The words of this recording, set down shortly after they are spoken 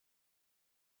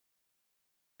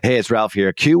Hey, it's Ralph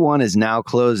here. Q1 is now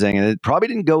closing, and it probably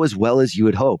didn't go as well as you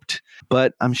had hoped.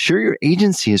 But I'm sure your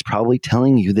agency is probably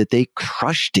telling you that they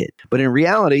crushed it. But in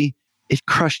reality, it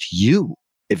crushed you.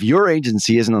 If your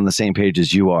agency isn't on the same page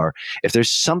as you are, if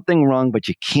there's something wrong, but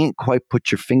you can't quite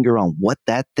put your finger on what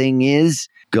that thing is,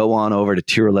 go on over to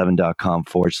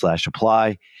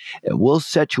tier11.com/apply, and we'll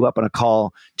set you up on a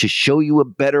call to show you a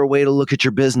better way to look at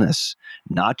your business.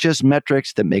 Not just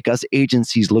metrics that make us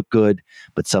agencies look good,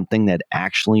 but something that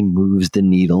actually moves the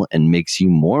needle and makes you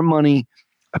more money,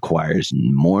 acquires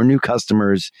more new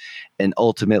customers, and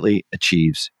ultimately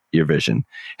achieves your vision.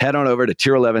 Head on over to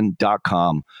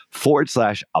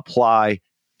tier11.com/apply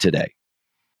today.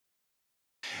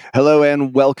 Hello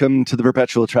and welcome to the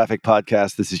Perpetual Traffic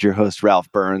Podcast. This is your host, Ralph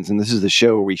Burns, and this is the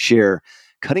show where we share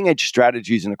cutting edge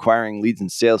strategies in acquiring leads and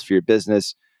sales for your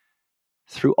business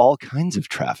through all kinds of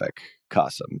traffic.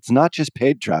 Custom. It's not just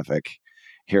paid traffic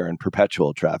here in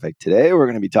Perpetual Traffic. Today, we're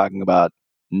going to be talking about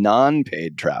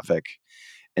non-paid traffic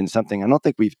and something I don't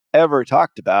think we've ever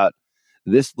talked about,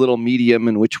 this little medium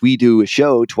in which we do a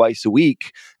show twice a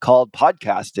week called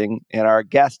podcasting. And our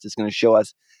guest is going to show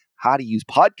us how to use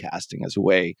podcasting as a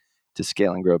way to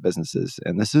scale and grow businesses.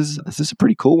 And this is a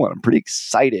pretty cool one. I'm pretty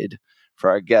excited for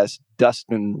our guest,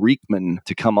 Dustin Riechman,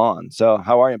 to come on. So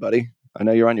how are you, buddy? I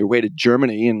know you're on your way to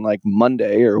Germany in like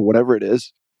Monday or whatever it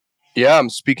is. Yeah, I'm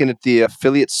speaking at the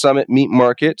Affiliate Summit Meet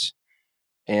Market,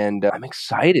 and I'm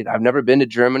excited. I've never been to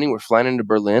Germany. We're flying into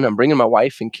Berlin. I'm bringing my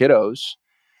wife and kiddos.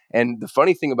 And the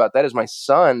funny thing about that is my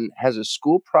son has a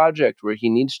school project where he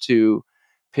needs to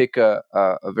pick a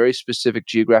very specific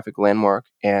geographic landmark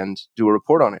and do a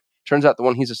report on it. Turns out the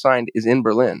one he's assigned is in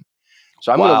Berlin.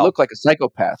 So I'm going to look like a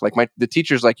psychopath. Like the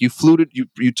teacher's like, you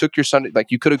took your son, like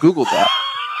you could have Googled that.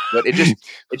 But it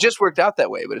just worked out that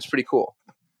way, but it's pretty cool.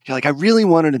 You're like, I really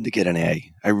wanted him to get an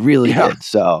A. I really did.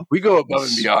 So we go above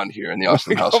and beyond here in the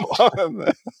Austin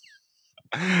household.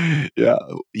 Yeah.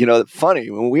 You know, funny,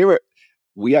 when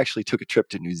we actually took a trip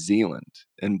to New Zealand,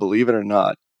 and believe it or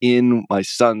not, he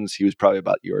was probably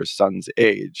about your son's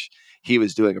age. He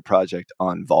was doing a project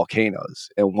on volcanoes,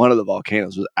 and one of the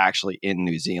volcanoes was actually in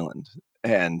New Zealand.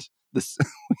 And it's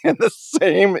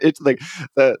like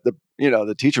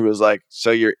the teacher was like,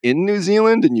 so you're in New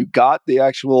Zealand and you got the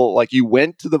actual, like you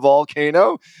went to the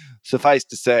volcano. Suffice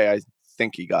to say, I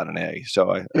think he got an A.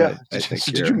 So I think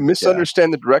did you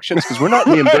misunderstand the directions? Because we're not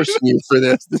reimbursing you for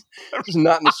this. This is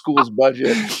not in the school's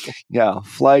budget. Yeah,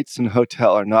 flights and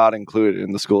hotel are not included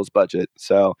in the school's budget.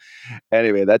 So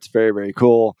anyway, that's very, very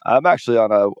cool. I'm actually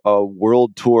on a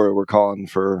world tour we're calling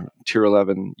for Tier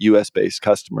 11 US-based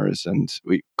customers, and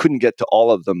we couldn't get to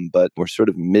all of them, but we're sort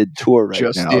of mid-tour right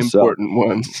just now. Just the important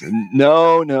ones.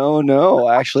 No.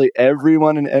 Actually,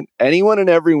 anyone and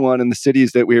everyone in the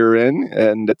cities that we were in,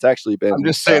 and it's actually been... I'm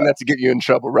just saying that to get you in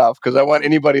trouble, Ralph, because I want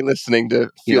anybody listening to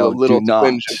feel a little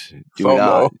twinge of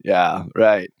FOMO. Yeah,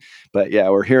 right. But yeah,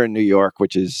 we're here in New York,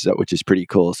 which is pretty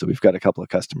cool. So we've got a couple of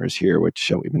customers here,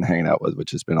 which we've been hanging out with,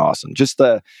 which has been awesome. Just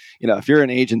if you're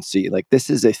an agency, like this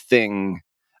is a thing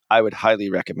I would highly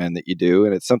recommend that you do.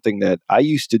 And it's something that I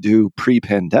used to do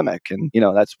pre-pandemic. And,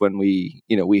 that's when we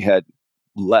had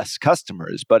less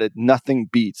customers, but nothing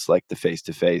beats like the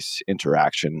face-to-face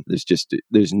interaction.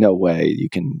 There's no way you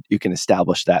can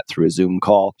establish that through a Zoom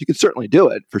call. You can certainly do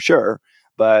it for sure,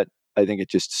 but I think it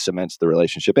just cements the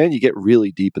relationship, and you get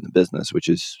really deep in the business, which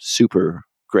is super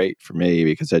great for me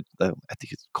because I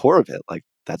think it's the core of it. Like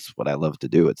that's what I love to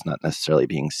do. It's not necessarily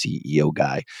being CEO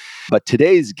guy. But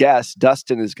today's guest,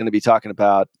 Dustin, is going to be talking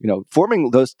about,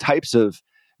 forming those types of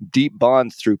deep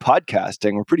bonds through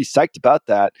podcasting. We're pretty psyched about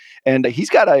that. And he's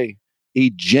got a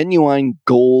genuine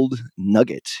gold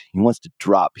nugget he wants to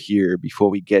drop here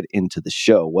before we get into the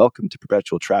show. Welcome to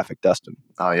Perpetual Traffic, Dustin.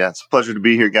 Oh, yeah. It's a pleasure to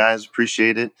be here, guys.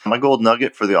 Appreciate it. My gold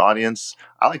nugget for the audience,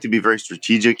 I like to be very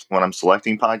strategic when I'm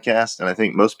selecting podcasts. And I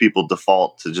think most people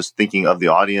default to just thinking of the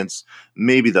audience,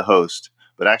 maybe the host.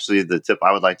 But actually, the tip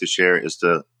I would like to share is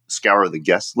to scour the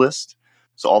guest list.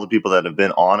 So all the people that have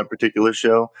been on a particular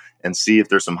show, and see if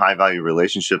there's some high value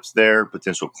relationships there,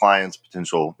 potential clients,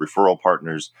 potential referral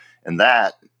partners. And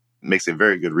that makes a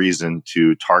very good reason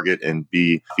to target and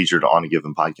be featured on a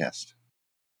given podcast.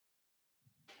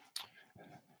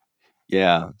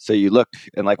 Yeah. So you look,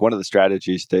 and like one of the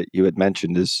strategies that you had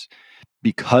mentioned is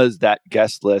because that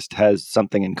guest list has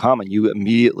something in common, you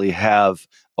immediately have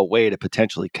a way to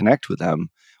potentially connect with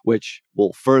them, which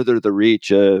will further the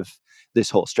reach of this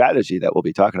whole strategy that we'll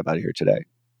be talking about here today.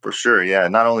 For sure. Yeah. It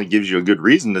not only gives you a good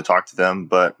reason to talk to them,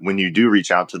 but when you do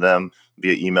reach out to them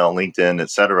via email, LinkedIn, et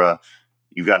cetera,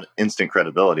 you've got instant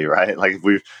credibility, right? Like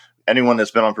anyone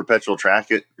that's been on perpetual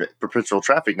traffic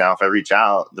now, if I reach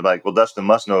out, they're like, well, Dustin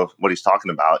must know what he's talking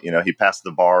about. He passed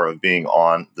the bar of being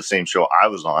on the same show I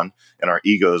was on, and our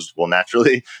egos will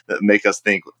naturally make us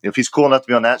think, if he's cool enough to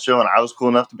be on that show and I was cool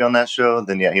enough to be on that show,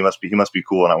 then yeah, he must be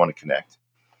cool, and I want to connect.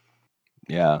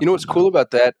 Yeah. You know what's cool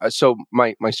about that? So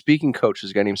my speaking coach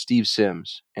is a guy named Steve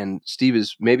Sims, and Steve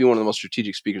is maybe one of the most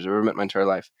strategic speakers I've ever met in my entire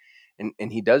life.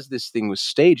 And he does this thing with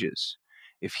stages.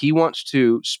 If he wants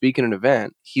to speak in an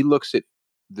event, he looks at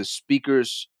the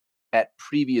speakers at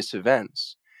previous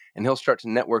events, and he'll start to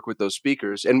network with those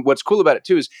speakers. And what's cool about it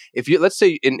too is, if you, let's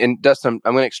say, and Dustin,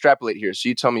 I'm going to extrapolate here, so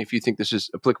you tell me if you think this is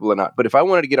applicable or not. But if I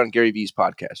wanted to get on Gary Vee's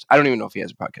podcast, I don't even know if he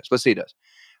has a podcast. Let's say he does.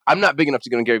 I'm not big enough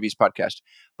to get on Gary Vee's podcast,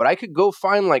 but I could go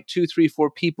find like 2, 3, 4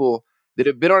 people that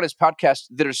have been on his podcast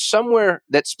that are somewhere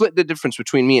that split the difference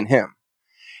between me and him.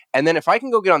 And then if I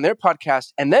can go get on their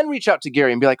podcast and then reach out to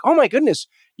Gary and be like, oh my goodness,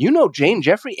 Jane,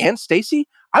 Jeffrey, and Stacy?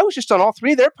 I was just on all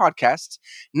 3 of their podcasts.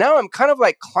 Now I'm kind of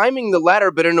like climbing the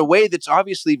ladder, but in a way that's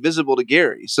obviously visible to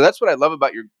Gary. So that's what I love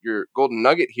about your golden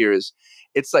nugget here is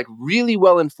it's like really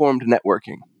well-informed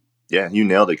networking. Yeah, you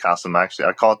nailed it, Kasim. Actually,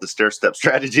 I call it the stair-step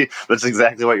strategy, but it's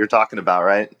exactly what you're talking about,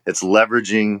 right? It's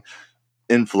leveraging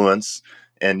influence,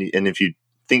 and if you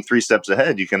think 3 steps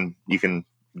ahead, you can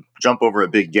jump over a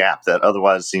big gap that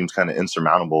otherwise seems kind of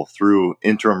insurmountable through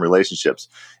interim relationships.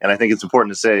 And I think it's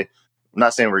important to say, I'm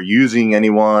not saying we're using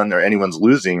anyone or anyone's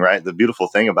losing, right? The beautiful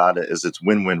thing about it is it's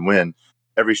win-win-win.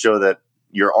 Every show that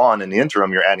you're on in the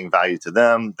interim, you're adding value to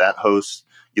them. That host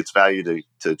gets value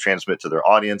to transmit to their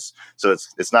audience. So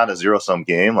it's not a zero-sum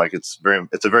game. Like it's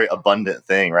a very abundant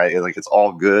thing, right? Like it's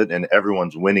all good and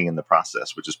everyone's winning in the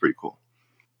process, which is pretty cool.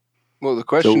 Well, the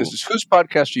question is whose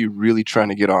podcast are you really trying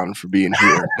to get on for being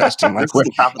here, Dustin? Like,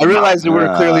 I realize that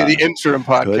we're clearly the interim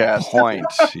podcast. Good point.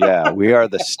 Yeah, we are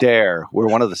the stair. We're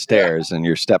one of the stairs, and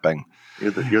you're stepping. You're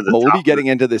the well, we'll be getting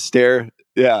into the stair.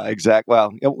 Yeah, exactly.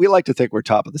 Well, we like to think we're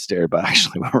top of the stair, but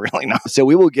actually we're really not. So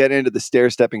we will get into the stair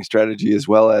stepping strategy as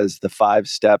well as the 5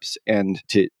 steps and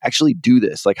to actually do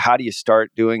this. Like, how do you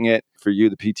start doing it for you,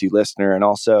 the PT listener? And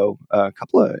also a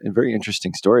couple of very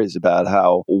interesting stories about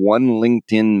how one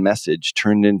LinkedIn message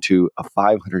turned into a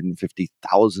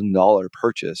 $550,000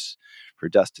 purchase for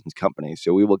Dustin's company.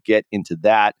 So we will get into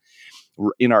that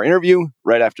in our interview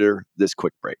right after this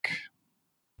quick break.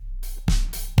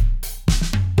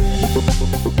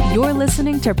 You're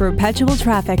listening to Perpetual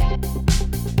Traffic.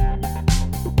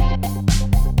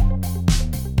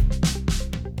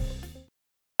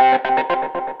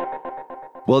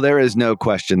 Well, there is no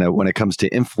question that when it comes to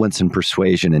influence and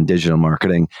persuasion in digital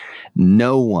marketing,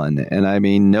 no one, and I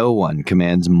mean no one,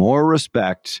 commands more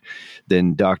respect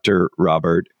than Dr.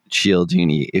 Robert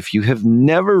Cialdini. If you have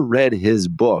never read his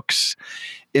books,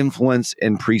 Influence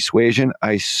and Persuasion,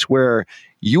 I swear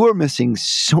you are missing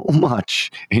so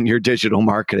much in your digital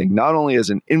marketing, not only as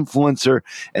an influencer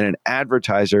and an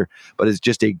advertiser, but as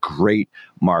just a great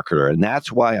marketer. And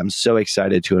that's why I'm so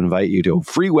excited to invite you to a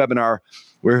free webinar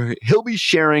where he'll be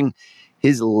sharing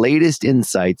his latest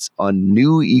insights on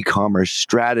new e-commerce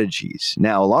strategies.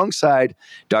 Now, alongside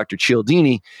Dr.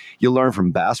 Cialdini, you'll learn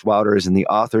from Bass Wouters and the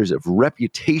authors of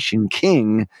Reputation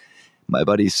King, my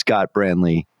buddies Scott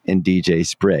Brandley and DJ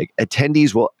Sprigg.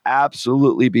 Attendees will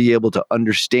absolutely be able to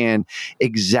understand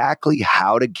exactly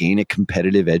how to gain a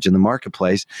competitive edge in the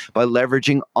marketplace by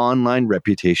leveraging online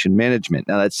reputation management.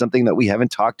 Now, that's something that we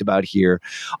haven't talked about here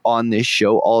on this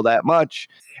show all that much.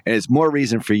 And it's more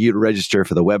reason for you to register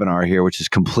for the webinar here, which is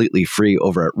completely free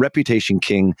over at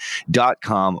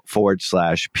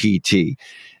reputationking.com/PT.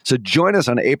 So join us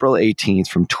on April 18th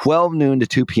from 12 noon to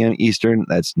 2 p.m. Eastern.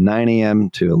 That's 9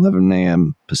 a.m. to 11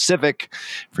 a.m. Pacific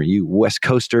for you West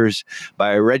Coasters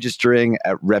by registering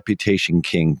at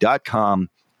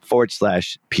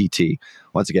reputationking.com/PT.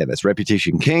 Once again, that's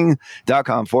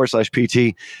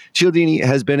reputationking.com/PT. Cialdini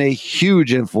has been a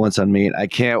huge influence on me, and I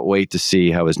can't wait to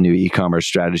see how his new e-commerce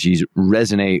strategies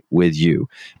resonate with you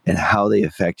and how they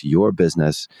affect your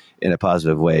business in a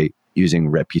positive way using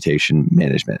reputation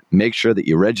management. Make sure that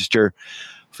you register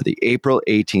for the April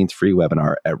 18th free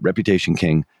webinar at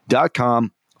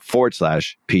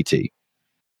reputationking.com/PT.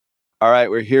 All right,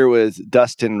 we're here with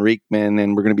Dustin Riechman,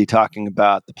 and we're going to be talking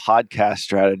about the podcast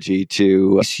strategy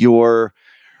to your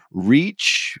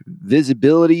reach,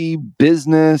 visibility,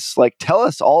 business. Like, tell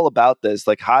us all about this.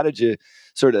 Like, how did you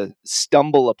sort of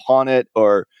stumble upon it,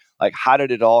 or like, how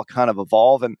did it all kind of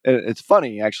evolve? And it's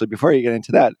funny, actually, before you get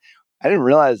into that, I didn't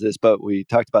realize this, but we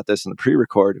talked about this in the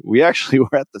pre-record. We actually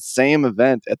were at the same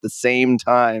event at the same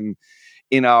time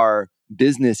in our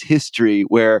business history,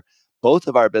 where both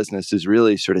of our businesses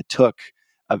really sort of took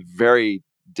a very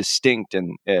distinct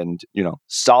and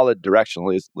solid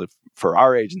directionally for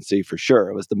our agency for sure.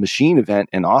 It was the Machine event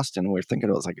in Austin. We were thinking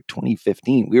it was like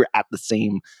 2015. We were at the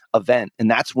same event, and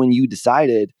that's when you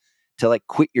decided to like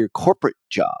quit your corporate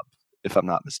job, if I'm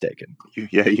not mistaken.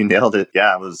 Yeah, you nailed it.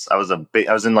 Yeah, I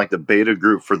was in like the beta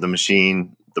group for the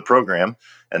Machine, the program,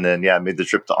 and then I made the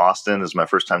trip to Austin. It was my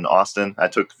first time to Austin. I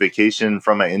took vacation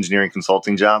from my engineering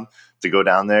consulting job to go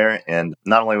down there, and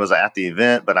not only was I at the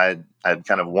event, but I'd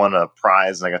kind of won a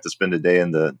prize, and I got to spend a day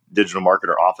in the digital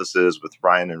marketer offices with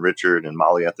Ryan and Richard and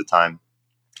Molly at the time,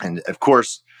 and of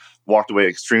course walked away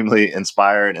extremely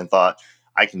inspired and thought,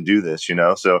 I can do this,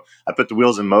 So I put the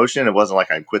wheels in motion. It wasn't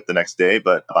like I quit the next day,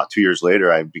 but about 2 years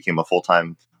later, I became a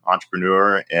full-time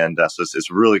entrepreneur. And so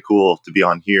it's really cool to be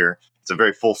on here. It's a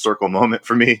very full circle moment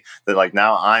for me that like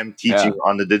now I'm teaching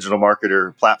on the digital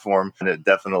marketer platform. And it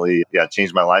definitely,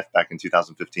 changed my life back in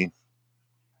 2015.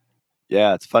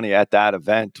 Yeah, it's funny. At that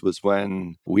event was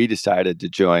when we decided to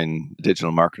join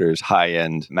Digital Marketers'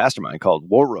 high-end mastermind called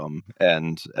War Room.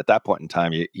 And at that point in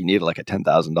time, you needed like a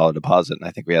 $10,000 deposit. And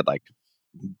I think we had like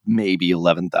maybe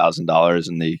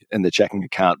 $11,000 in the checking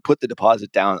account, put the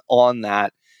deposit down on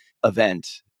that event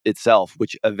itself,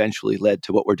 which eventually led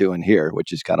to what we're doing here,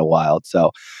 which is kind of wild.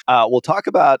 So we'll talk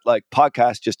about like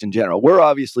podcasts just in general. We're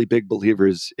obviously big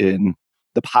believers in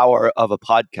the power of a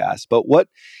podcast, but what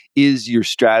is your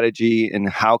strategy and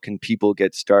how can people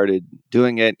get started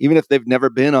doing it, even if they've never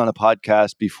been on a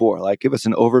podcast before? Like, give us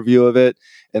an overview of it,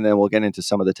 and then we'll get into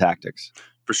some of the tactics.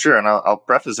 For sure. And I'll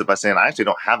preface it by saying I actually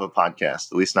don't have a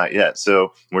podcast, at least not yet.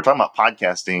 So when we're talking about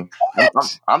podcasting,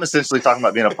 I'm essentially talking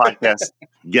about being a podcast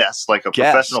guest, like a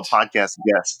professional podcast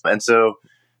guest. And so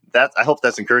I hope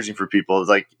that's encouraging for people. It's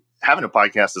like having a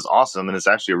podcast is awesome. And it's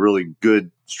actually a really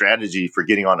good strategy for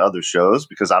getting on other shows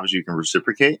because obviously you can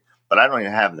reciprocate, but I don't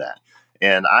even have that.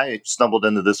 And I stumbled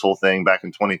into this whole thing back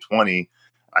in 2020.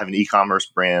 I have an e-commerce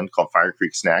brand called Fire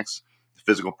Creek Snacks,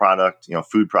 physical product,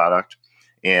 food product.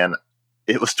 And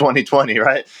it was 2020,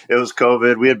 right? It was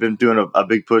COVID. We had been doing a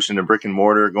big push into brick and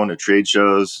mortar, going to trade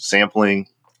shows, sampling,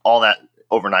 all that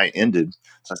overnight ended.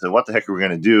 So I said, what the heck are we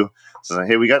going to do? So I said,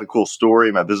 hey, we got a cool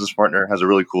story. My business partner has a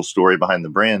really cool story behind the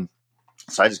brand.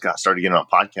 So I just started getting on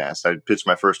podcasts. I pitched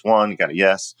my first one, got a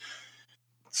yes,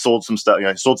 sold some stuff,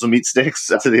 sold some meat sticks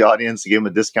to the audience, gave them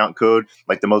a discount code,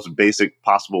 like the most basic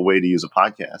possible way to use a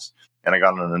podcast. And I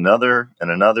got on another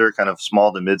kind of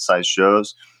small to mid-sized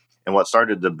shows. And what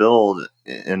started to build,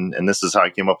 and this is how I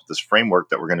came up with this framework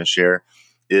that we're going to share,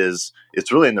 is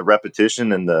it's really in the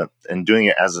repetition and doing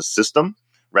it as a system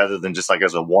rather than just like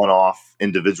as a one-off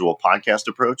individual podcast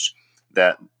approach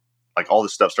that like all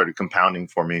this stuff started compounding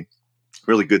for me.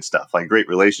 Really good stuff, like great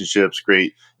relationships,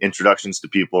 great introductions to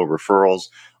people, referrals,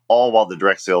 all while the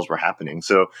direct sales were happening.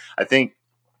 So I think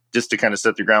just to kind of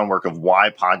set the groundwork of why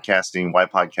podcasting, why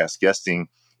podcast guesting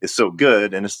is so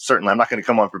good. And it's certainly, I'm not going to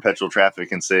come on Perpetual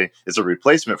Traffic and say it's a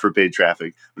replacement for paid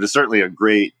traffic, but it's certainly a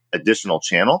great additional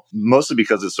channel, mostly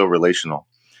because it's so relational.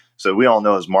 So we all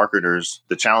know as marketers,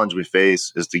 the challenge we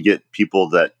face is to get people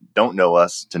that don't know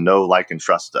us to know, like, and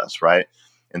trust us, right?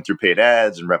 And through paid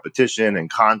ads and repetition and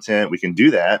content, we can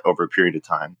do that over a period of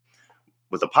time.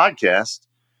 With a podcast,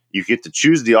 you get to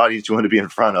choose the audience you want to be in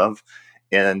front of,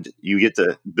 and you get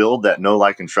to build that know,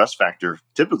 like, and trust factor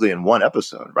typically in one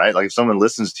episode, right? Like if someone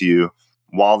listens to you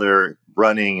while they're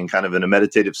running and kind of in a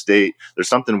meditative state, there's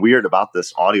something weird about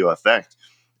this audio effect.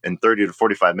 In 30 to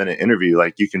 45 minute interview,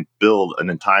 like you can build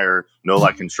an entire know,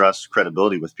 like, and trust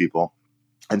credibility with people.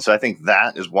 And so I think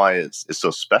that is why it's so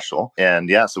special.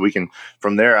 And so we can,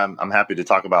 from there, I'm happy to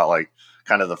talk about like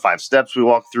kind of the 5 steps we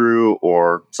walk through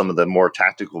or some of the more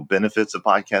tactical benefits of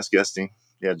podcast guesting.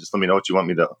 Yeah, just let me know what you want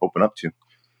me to open up to.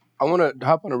 I want to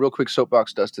hop on a real quick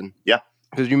soapbox, Dustin. Yeah.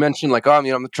 Because you mentioned like, I'm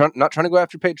not trying to go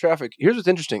after paid traffic. Here's what's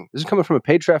interesting. This is coming from a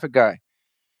paid traffic guy.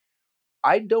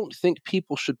 I don't think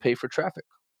people should pay for traffic.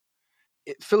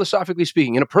 Philosophically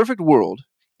speaking, in a perfect world,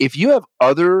 if you have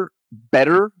other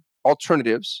better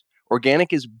alternatives,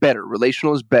 organic is better,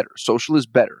 relational is better, social is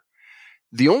better.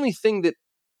 The only thing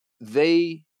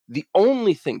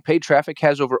paid traffic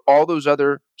has over all those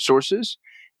other sources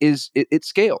is it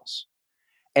scales.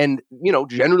 And,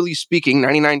 generally speaking,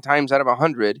 99 times out of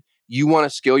 100, you want to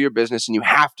scale your business and you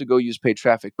have to go use paid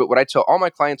traffic. But what I tell all my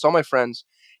clients, all my friends,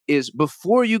 is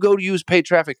before you go to use paid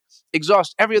traffic,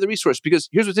 exhaust every other resource. Because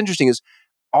here's what's interesting is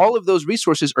all of those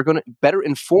resources are going to better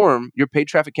inform your paid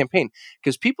traffic campaign.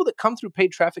 Because people that come through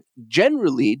paid traffic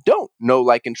generally don't know,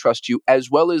 like, and trust you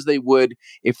as well as they would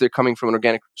if they're coming from an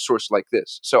organic source like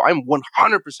this. So I'm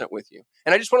 100% with you.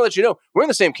 And I just want to let you know, we're in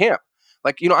the same camp.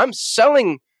 Like, I'm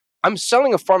selling I'm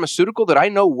selling a pharmaceutical that I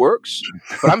know works,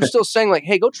 but I'm still saying like,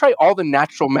 hey, go try all the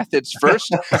natural methods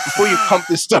first before you pump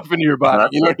this stuff into your body.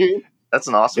 You know what I mean? That's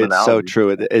an awesome It's so analogy.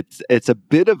 true. It's a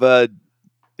bit of a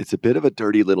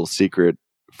dirty little secret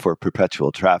for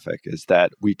perpetual traffic is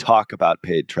that we talk about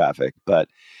paid traffic, but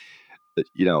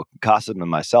Qasim and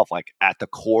myself, like at the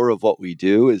core of what we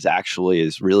do is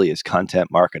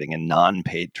content marketing and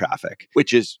non-paid traffic,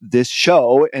 which is this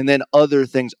show and then other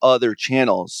things, other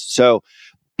channels. So,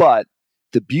 but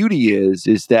the beauty is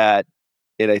that,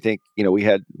 and I think,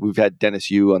 we've had Dennis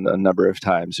Yu on a number of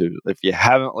times. If you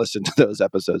haven't listened to those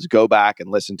episodes, go back and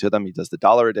listen to them. He does the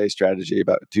 $1 a day strategy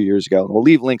about 2 years ago, and we'll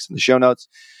leave links in the show notes.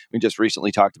 We just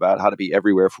recently talked about how to be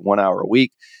everywhere for 1 hour a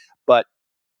week, but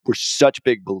we're such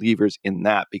big believers in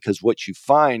that because what you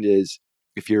find is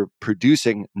if you're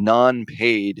producing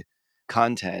non-paid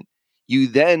content, you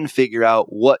then figure out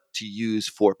what to use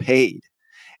for paid.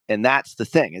 And that's the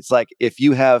thing. It's like if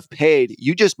you have paid,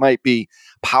 you just might be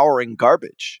powering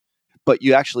garbage, but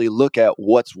you actually look at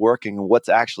what's working and what's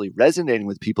actually resonating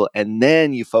with people. And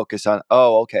then you focus on,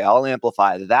 oh, okay, I'll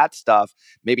amplify that stuff,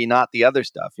 maybe not the other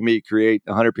stuff. You may create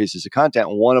 100 pieces of content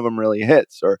and one of them really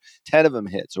hits or 10 of them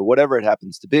hits or whatever it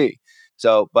happens to be.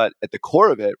 So, but at the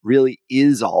core of it really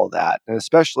is all that. And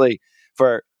especially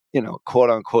for, quote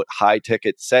unquote, high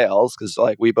ticket sales, because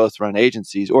like we both run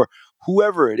agencies or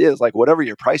whoever it is, like whatever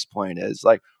your price point is,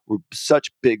 like we're such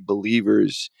big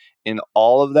believers in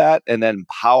all of that and then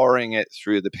powering it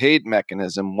through the paid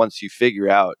mechanism once you figure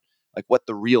out like what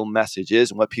the real message is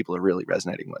and what people are really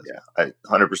resonating with. Yeah, I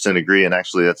 100% agree. And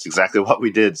actually, that's exactly what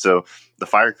we did. So the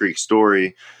Fire Creek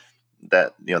story,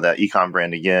 that ecom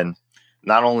brand again,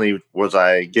 not only was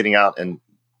I getting out and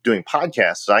doing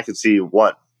podcasts, so I could see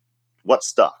what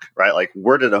stuck, right? Like,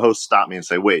 where did a host stop me and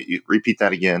say, wait, you repeat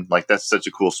that again? Like, that's such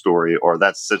a cool story, or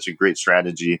that's such a great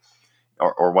strategy,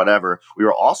 or whatever. We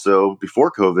were also,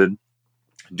 before COVID,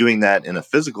 doing that in a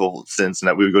physical sense, and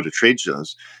that we would go to trade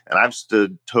shows. And I've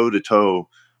stood toe to toe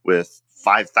with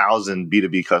 5,000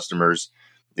 B2B customers,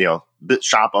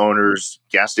 shop owners,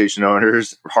 gas station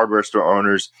owners, hardware store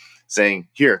owners, saying,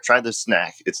 here, try this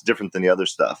snack. It's different than the other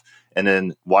stuff. And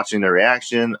then watching their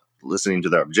reaction, listening to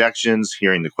their objections,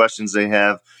 hearing the questions they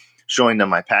have, showing them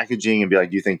my packaging and be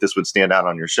like, do you think this would stand out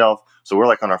on your shelf? So we're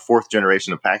like on our 4th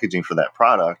generation of packaging for that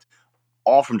product,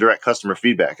 all from direct customer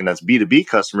feedback. And that's B2B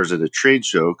customers at a trade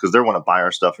show because they want to buy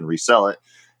our stuff and resell it.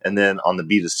 And then on the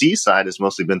B2C side, it's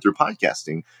mostly been through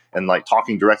podcasting and like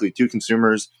talking directly to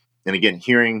consumers. And again,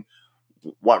 hearing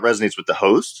what resonates with the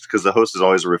host, because the host is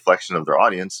always a reflection of their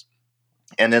audience.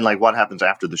 And then like what happens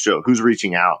after the show, who's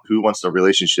reaching out, who wants the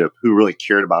relationship, who really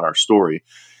cared about our story.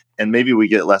 And maybe we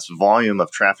get less volume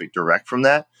of traffic direct from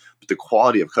that, but the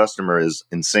quality of customer is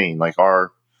insane. Like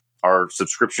our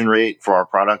subscription rate for our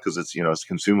product, because it's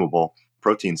consumable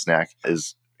protein snack,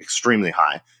 is extremely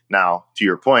high. Now,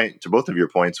 to both of your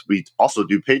points, we also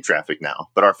do paid traffic now,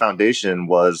 but our foundation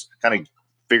was kind of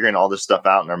figuring all this stuff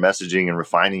out in our messaging and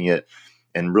refining it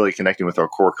and really connecting with our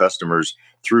core customers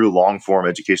through long form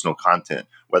educational content,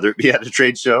 whether it be at a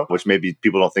trade show, which maybe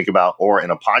people don't think about, or in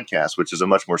a podcast, which is a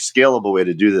much more scalable way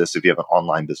to do this if you have an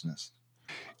online business.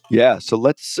 Yeah. So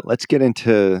let's get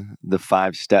into the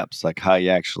 5 steps, like how you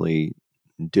actually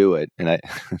do it. And I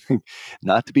think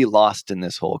not to be lost in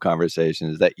this whole conversation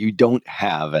is that you don't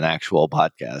have an actual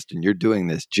podcast and you're doing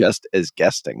this just as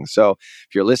guesting. So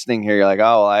if you're listening here, you're like,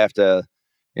 oh, I have to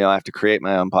create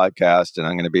my own podcast and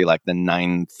I'm going to be like the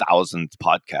 9,000th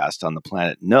podcast on the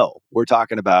planet. No, we're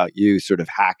talking about you sort of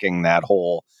hacking that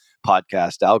whole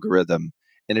podcast algorithm.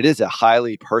 And it is a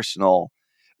highly personal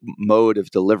mode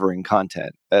of delivering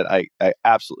content that I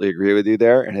absolutely agree with you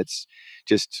there. And it's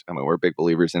just, we're big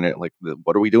believers in it. Like,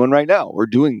 what are we doing right now? We're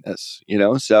doing this,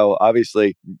 So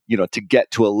obviously, to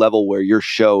get to a level where your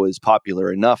show is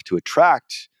popular enough to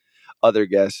attract other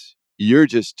guests, you're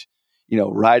just,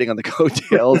 riding on the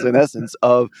coattails in essence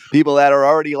of people that are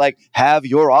already like have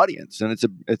your audience. And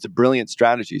it's a brilliant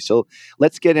strategy. So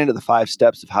let's get into the 5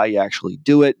 steps of how you actually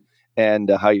do it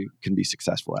and how you can be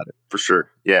successful at it. For sure.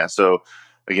 Yeah. So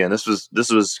again, this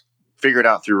was figured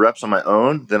out through reps on my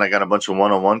own. Then I got a bunch of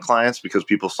one-on-one clients because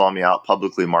people saw me out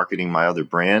publicly marketing my other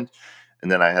brand.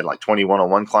 And then I had like 20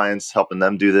 one-on-one clients helping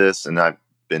them do this. And I've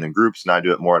been in groups and I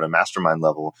do it more at a mastermind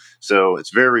level. So it's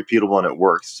very repeatable and it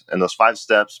works. And those 5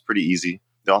 steps, pretty easy.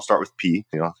 They all start with P.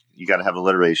 You got to have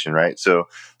alliteration, right? So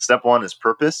step 1 is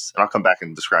purpose. And I'll come back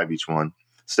and describe each one.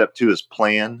 Step 2 is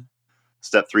plan.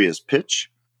 Step 3 is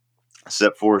pitch.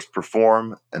 Step 4 is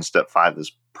perform. And step 5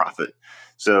 is profit.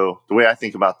 So the way I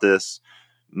think about this,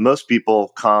 most people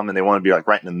come and they want to be like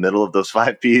right in the middle of those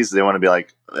 5 Ps. They want to be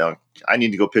like, I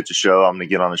need to go pitch a show. I'm going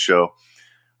to get on a show.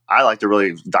 I like to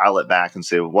really dial it back and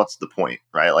say, well, what's the point,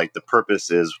 right? Like the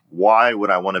purpose is, why would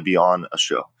I want to be on a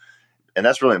show? And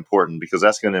that's really important because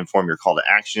that's going to inform your call to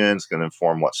action. It's going to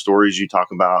inform what stories you talk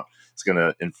about. It's going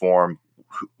to inform,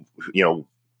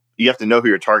 you have to know who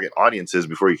your target audience is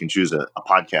before you can choose a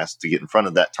podcast to get in front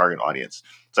of that target audience.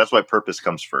 So that's why purpose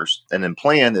comes first. And then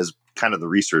plan is kind of the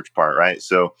research part, right?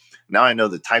 So now I know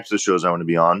the types of shows I want to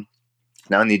be on.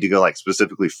 Now I need to go like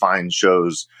specifically find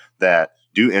shows that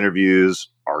do interviews,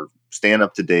 are stand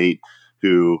up to date,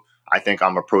 who I think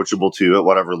I'm approachable to at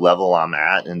whatever level I'm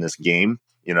at in this game.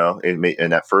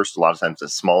 And at first, a lot of times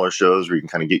it's smaller shows where you can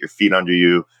kind of get your feet under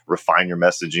you, refine your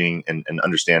messaging and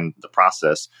understand the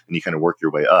process, and you kind of work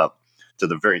your way up to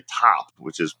the very top,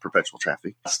 which is perpetual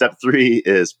traffic. Step 3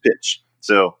 is pitch.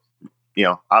 So,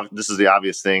 this is the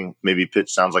obvious thing. Maybe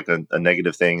pitch sounds like a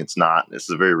negative thing. It's not. This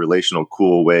is a very relational,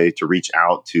 cool way to reach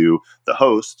out to the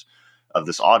host of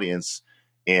this audience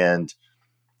and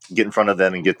get in front of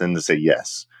them and get them to say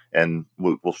yes. And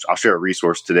I'll share a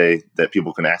resource today that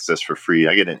people can access for free.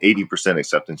 I get an 80%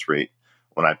 acceptance rate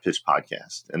when I pitch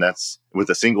podcasts, and that's with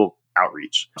a single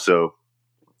outreach. So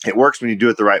it works when you do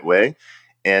it the right way.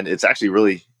 And it's actually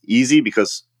really easy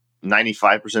because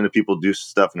 95% of people do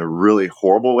stuff in a really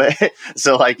horrible way.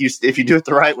 So if you do it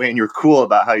the right way and you're cool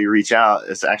about how you reach out,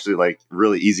 it's actually like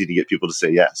really easy to get people to say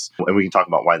yes. And we can talk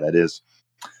about why that is.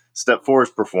 Step 4 is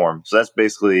perform. So that's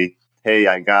basically, hey,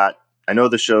 I know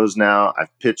the shows now.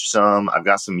 I've pitched some. I've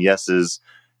got some yeses.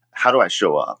 How do I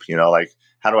show up?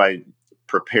 How do I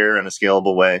prepare in a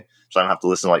scalable way so I don't have to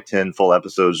listen to like 10 full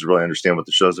episodes to really understand what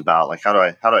the show's about? Like, how do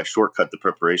I shortcut the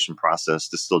preparation process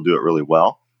to still do it really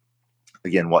well?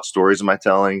 Again, what stories am I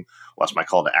telling? What's my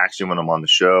call to action when I'm on the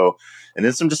show? And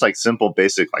then some just like simple,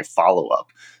 basic like follow up.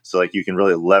 So like you can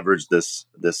really leverage this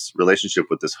relationship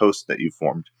with this host that you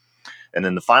formed. And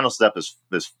then the final step is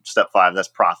step 5. That's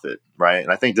profit, right?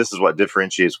 And I think this is what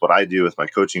differentiates what I do with my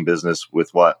coaching business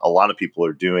with what a lot of people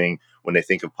are doing when they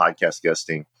think of podcast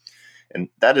guesting. And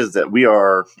that is that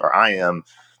I am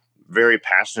very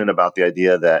passionate about the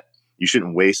idea that you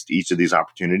shouldn't waste each of these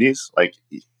opportunities. Like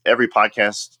every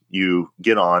podcast you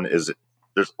get on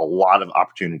there's a lot of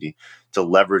opportunity to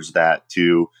leverage that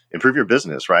to improve your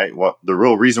business, right? Well, the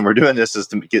real reason we're doing this is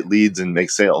to get leads and make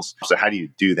sales. So how do you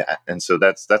do that? And so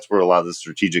that's where a lot of the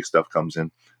strategic stuff comes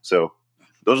in. So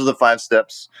those are the 5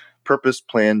 steps: purpose,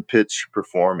 plan, pitch,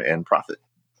 perform, and profit.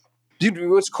 Dude,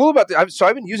 what's cool about that? So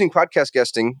I've been using podcast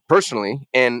guesting personally,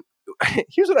 and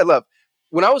here's what I love.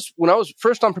 When I was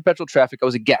first on Perpetual Traffic, I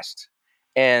was a guest,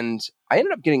 and I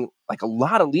ended up getting like a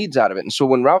lot of leads out of it. And so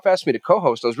when Ralph asked me to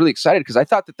co-host, I was really excited because I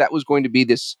thought that was going to be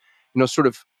this, sort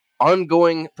of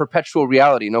ongoing perpetual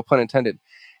reality, no pun intended.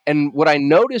 And what I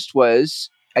noticed was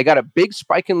I got a big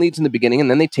spike in leads in the beginning,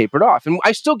 and then they tapered off. And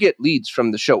I still get leads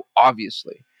from the show,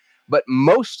 obviously. But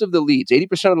most of the leads,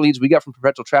 80% of the leads we got from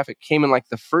Perpetual Traffic came in like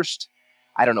the first,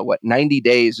 90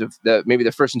 days of maybe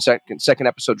the first and second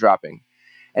episode dropping.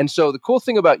 And so the cool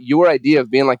thing about your idea of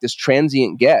being like this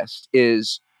transient guest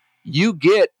is you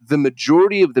get the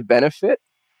majority of the benefit,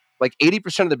 like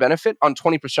 80% of the benefit on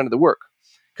 20% of the work.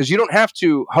 Because you don't have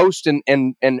to host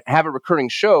and have a recurring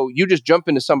show. You just jump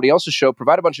into somebody else's show,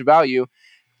 provide a bunch of value,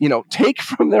 take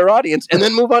from their audience and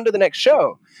then move on to the next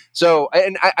show. So,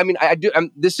 and I do,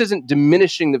 this isn't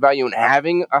diminishing the value in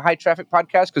having a high traffic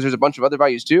podcast because there's a bunch of other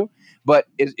values too. But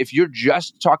if you're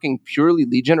just talking purely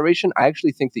lead generation, I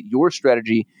actually think that your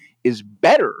strategy is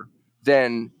better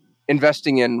than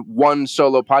investing in one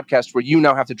solo podcast where you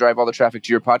now have to drive all the traffic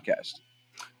to your podcast.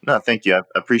 No, thank you. I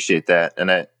appreciate that.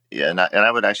 And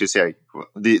I would actually say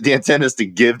the intent is to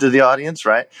give to the audience,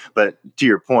 right? But to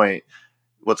your point,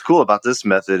 what's cool about this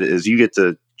method is you get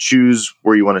to choose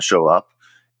where you want to show up.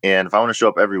 And if I want to show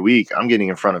up every week, I'm getting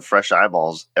in front of fresh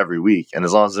eyeballs every week. And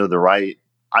as long as they're the right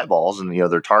eyeballs and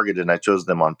they're targeted and I chose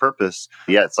them on purpose,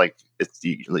 it's like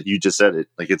you just said it.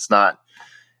 Like it's not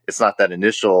that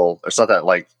initial, it's not that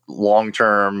like long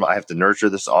term, I have to nurture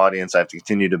this audience, I have to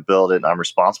continue to build it, and I'm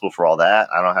responsible for all that.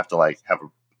 I don't have to like have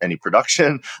any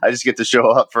production. I just get to show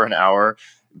up for an hour,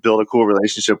 build a cool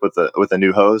relationship with a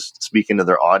new host, speak into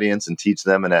their audience and teach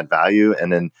them and add value.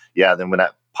 And then when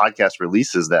that podcast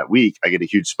releases that week, I get a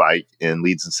huge spike in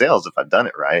leads and sales if I've done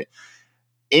it right.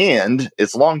 And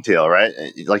it's long tail, right?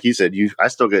 Like you said, I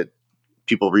still get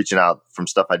people reaching out from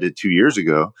stuff I did 2 years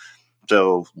ago.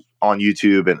 So on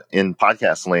YouTube and in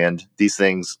podcast land, these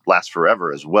things last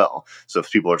forever as well. So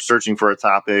if people are searching for a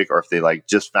topic, or if they like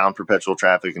just found Perpetual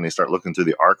Traffic and they start looking through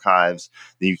the archives,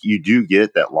 then you do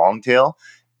get that long tail.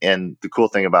 And the cool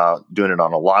thing about doing it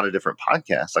on a lot of different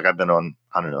podcasts, like I've been on,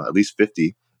 at least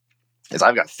 50, is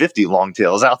I've got 50 long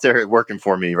tails out there working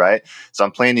for me, right? So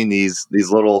I'm planting these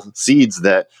little seeds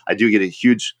that I do get a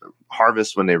huge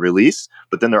harvest when they release,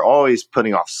 but then they're always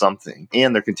putting off something,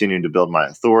 and they're continuing to build my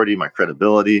authority, my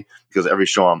credibility, because every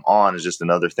show I'm on is just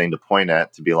another thing to point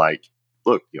at to be like,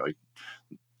 look,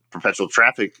 Perpetual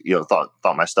Traffic,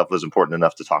 thought my stuff was important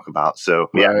enough to talk about. So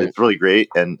yeah, Right. it's really great.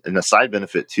 And a side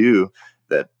benefit too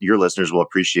that your listeners will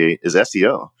appreciate is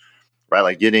SEO, right?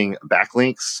 Like getting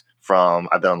backlinks from,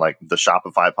 I've been on like the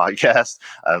Shopify podcast.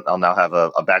 I'll now have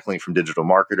a backlink from Digital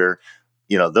Marketer.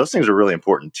 Those things are really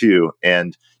important too.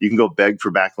 And you can go beg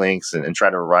for backlinks and try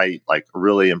to write like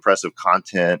really impressive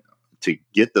content to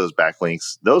get those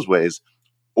backlinks those ways.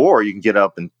 Or you can get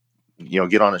up and,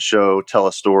 get on a show, tell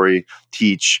a story,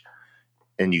 teach,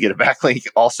 and you get a backlink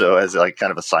also as like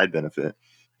kind of a side benefit.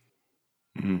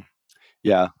 Mm-hmm.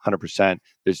 Yeah, 100%.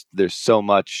 There's so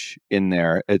much in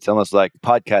there. It's almost like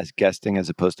podcast guesting as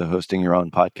opposed to hosting your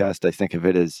own podcast. I think of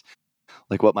it as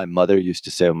like what my mother used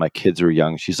to say when my kids were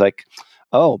young. She's like,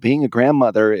 oh, being a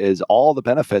grandmother is all the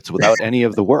benefits without any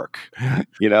of the work.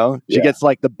 She gets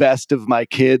like the best of my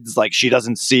kids. Like she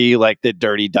doesn't see like the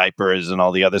dirty diapers and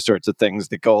all the other sorts of things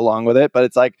that go along with it. But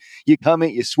it's like you come in,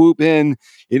 you swoop in,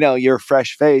 you're a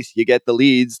fresh face, you get the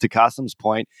leads to Qasim's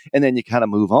point, and then you kind of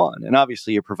move on. And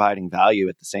obviously you're providing value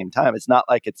at the same time. It's not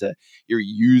like you're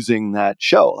using that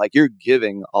show. Like you're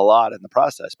giving a lot in the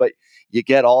process, but you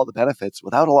get all the benefits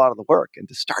without a lot of the work. And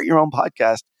to start your own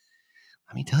podcast,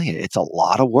 let me tell you, it's a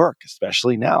lot of work,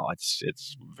 especially now.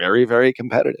 It's very, very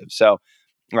competitive. So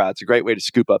it's a great way to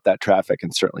scoop up that traffic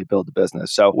and certainly build the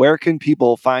business. So where can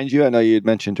people find you? I know you had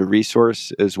mentioned a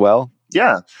resource as well.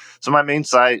 Yeah. So my main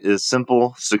site is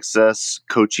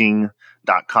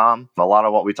simplesuccesscoaching.com. A lot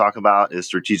of what we talk about is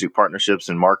strategic partnerships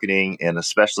and marketing, and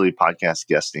especially podcast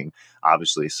guesting,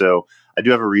 obviously. So I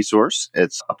do have a resource.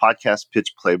 It's a podcast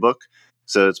pitch playbook.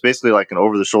 So it's basically like an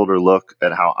over-the-shoulder look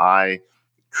at how I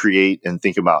create and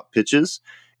think about pitches.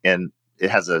 And it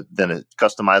has then a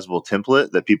customizable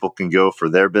template that people can go for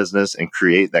their business and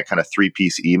create that kind of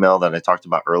 3-piece email that I talked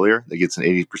about earlier that gets an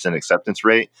 80% acceptance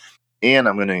rate. And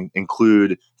I'm going to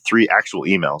include 3 actual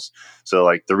emails. So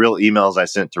like the real emails I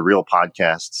sent to real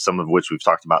podcasts, some of which we've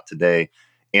talked about today,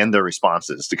 and their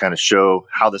responses to kind of show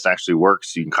how this actually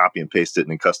works. You can copy and paste it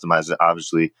and then customize it,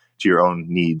 obviously, to your own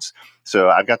needs. So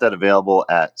I've got that available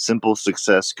at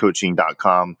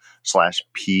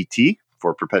simplesuccesscoaching.com/PT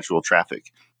for Perpetual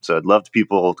Traffic. So I'd love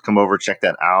people to come over, check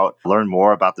that out, learn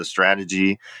more about the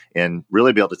strategy, and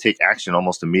really be able to take action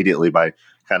almost immediately by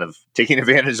kind of taking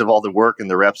advantage of all the work and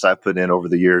the reps I've put in over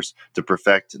the years to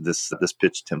perfect this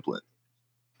pitch template.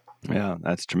 Yeah,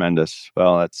 that's tremendous.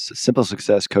 Well, that's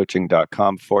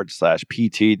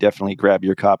simplesuccesscoaching.com/PT. Definitely grab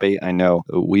your copy. I know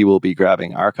we will be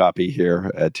grabbing our copy here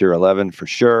at Tier 11 for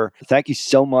sure. Thank you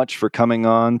so much for coming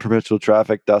on Perpetual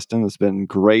Traffic, Dustin. It's been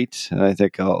great. And I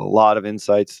think a lot of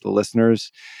insights to the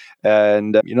listeners.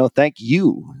 And, thank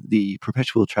you, the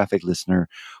Perpetual Traffic listener,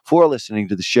 for listening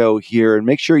to the show here. And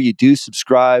make sure you do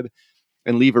subscribe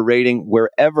and leave a rating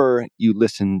wherever you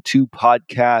listen to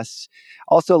podcasts.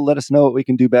 Also, let us know what we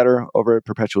can do better over at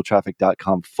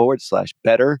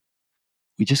perpetualtraffic.com/better.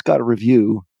 We just got a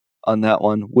review on that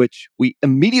one, which we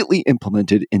immediately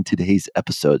implemented in today's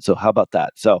episode. So how about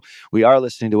that? So we are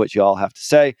listening to what you all have to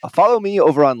say. Follow me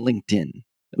over on LinkedIn.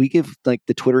 We give like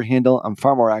the Twitter handle. I'm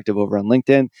far more active over on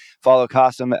LinkedIn. Follow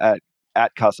Qasim at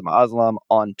Qasim Aslam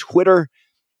on Twitter.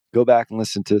 Go back and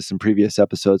listen to some previous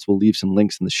episodes. We'll leave some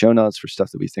links in the show notes for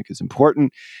stuff that we think is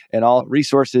important. And all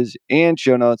resources and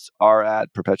show notes are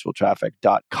at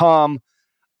perpetualtraffic.com.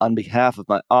 On behalf of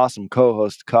my awesome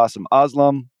co-host, Qasim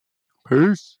Aslam,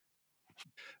 peace.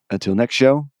 Until next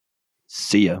show,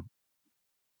 see ya.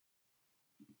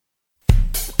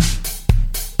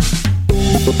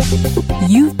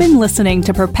 You've been listening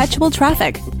to Perpetual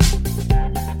Traffic.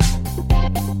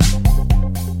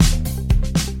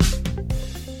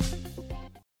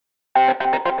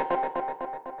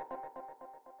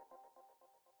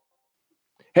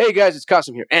 Hey guys, it's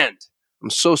Qasim here, and I'm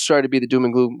so sorry to be the doom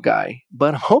and gloom guy,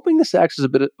 but I'm hoping this acts as a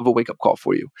bit of a wake-up call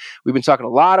for you. We've been talking a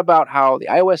lot about how the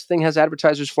iOS thing has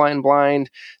advertisers flying blind,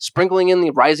 sprinkling in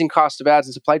the rising cost of ads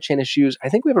and supply chain issues. I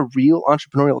think we have a real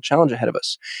entrepreneurial challenge ahead of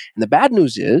us. And the bad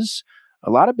news is,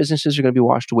 a lot of businesses are going to be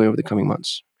washed away over the coming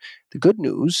months. The good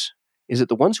news is that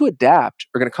the ones who adapt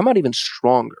are going to come out even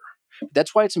stronger.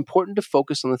 That's why it's important to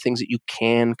focus on the things that you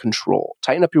can control.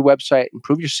 Tighten up your website,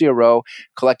 improve your CRO,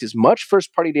 collect as much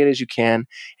first-party data as you can,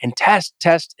 and test,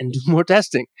 and do more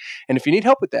testing. And if you need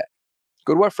help with that,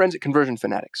 go to our friends at Conversion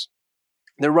Fanatics.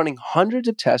 They're running hundreds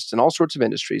of tests in all sorts of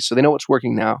industries, so they know what's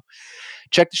working now.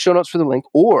 Check the show notes for the link,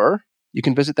 or you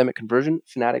can visit them at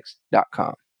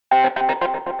conversionfanatics.com. you.